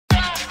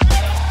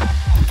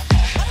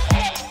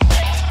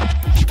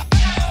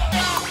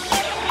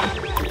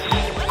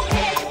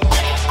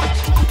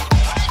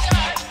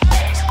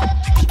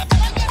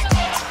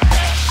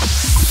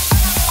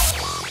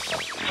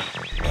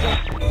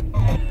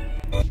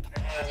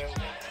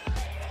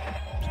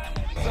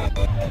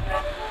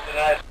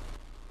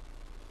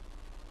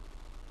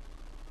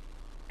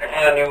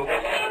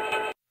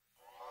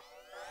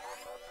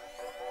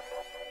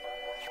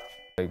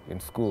Like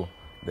in school,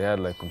 they had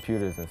like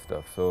computers and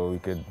stuff, so we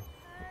could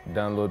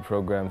download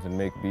programs and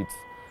make beats.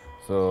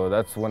 So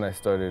that's when I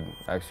started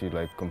actually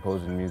like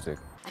composing music.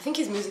 I think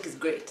his music is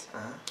great.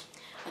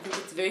 I think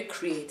it's very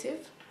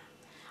creative.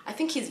 I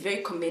think he's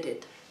very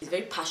committed. He's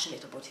very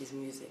passionate about his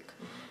music.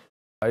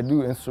 I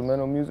do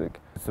instrumental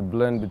music. It's a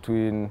blend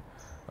between,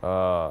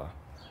 let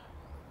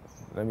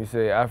me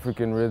say,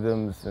 African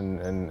rhythms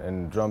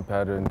and drum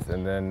patterns,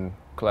 and then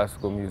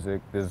classical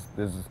music. There's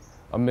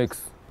a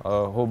mix,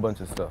 a whole bunch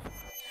of stuff.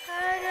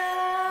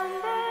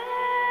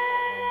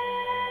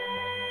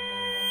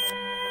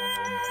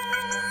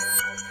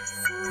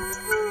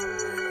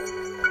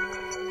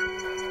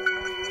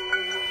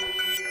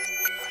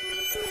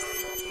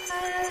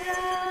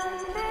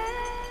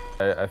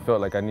 I felt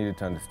like I needed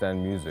to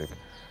understand music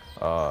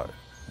to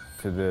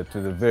the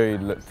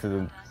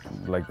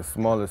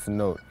smallest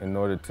note in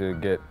order to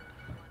get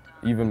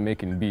even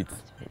making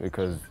beats,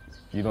 because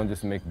you don't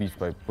just make beats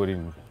by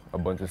putting a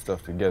bunch of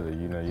stuff together.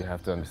 You know, you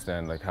have to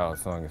understand like how a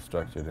song is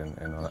structured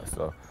and all that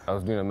stuff. I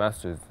was doing a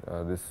master's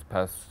this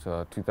past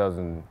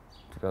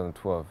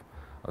 2012.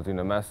 I was doing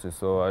a master's,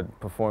 so I'd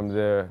perform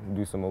there,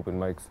 do some open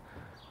mics.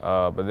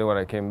 But then when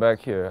I came back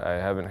here, I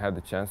haven't had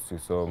the chance to,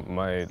 so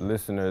my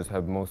listeners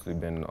have mostly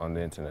been on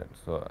the internet.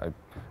 So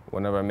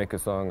whenever I make a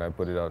song, I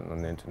put it out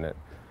on the internet,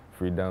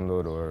 free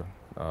download or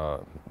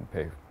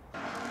pay.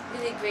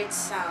 Really great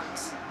sound.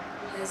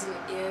 He has an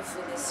ear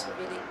for this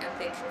really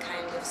epic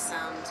kind of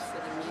sound for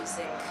the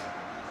music.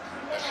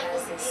 It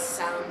has this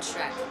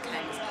soundtrack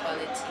kind of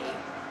quality.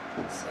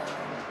 So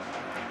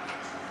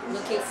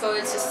looking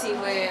forward to see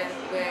where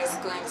it's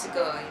going to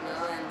go, you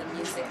know, and the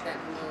music that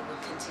Mumo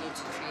will continue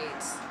to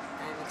create.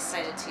 I'm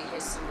excited to hear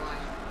some more.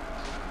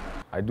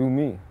 I do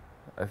me.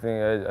 I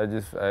think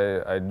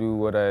I do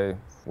what I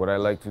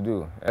like to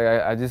do.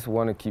 I just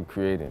want to keep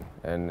creating,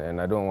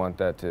 and I don't want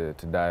that to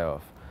die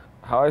off.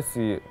 How I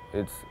see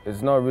it,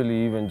 it's not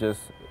really even just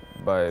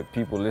by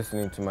people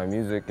listening to my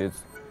music.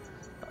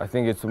 I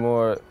think it's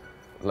more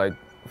like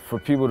for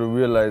people to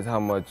realize how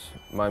much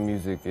my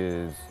music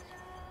is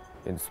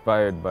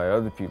inspired by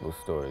other people's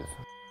stories.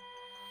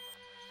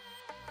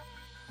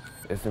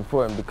 It's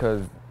important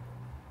because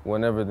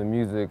whenever the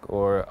music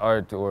or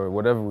art or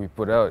whatever we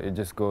put out, it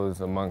just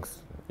goes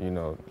amongst, you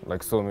know,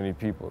 like so many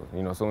people.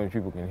 You know, so many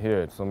people can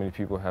hear it, so many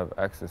people have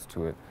access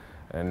to it,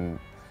 and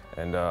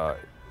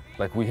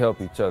like we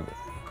help each other.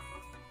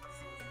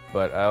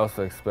 But I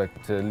also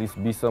expect to at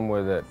least be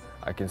somewhere that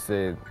I can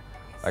say,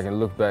 I can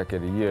look back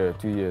at a year or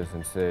 2 years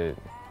and say,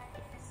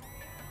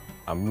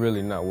 I'm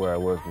really not where I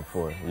was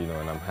before, you know,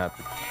 and I'm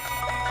happy.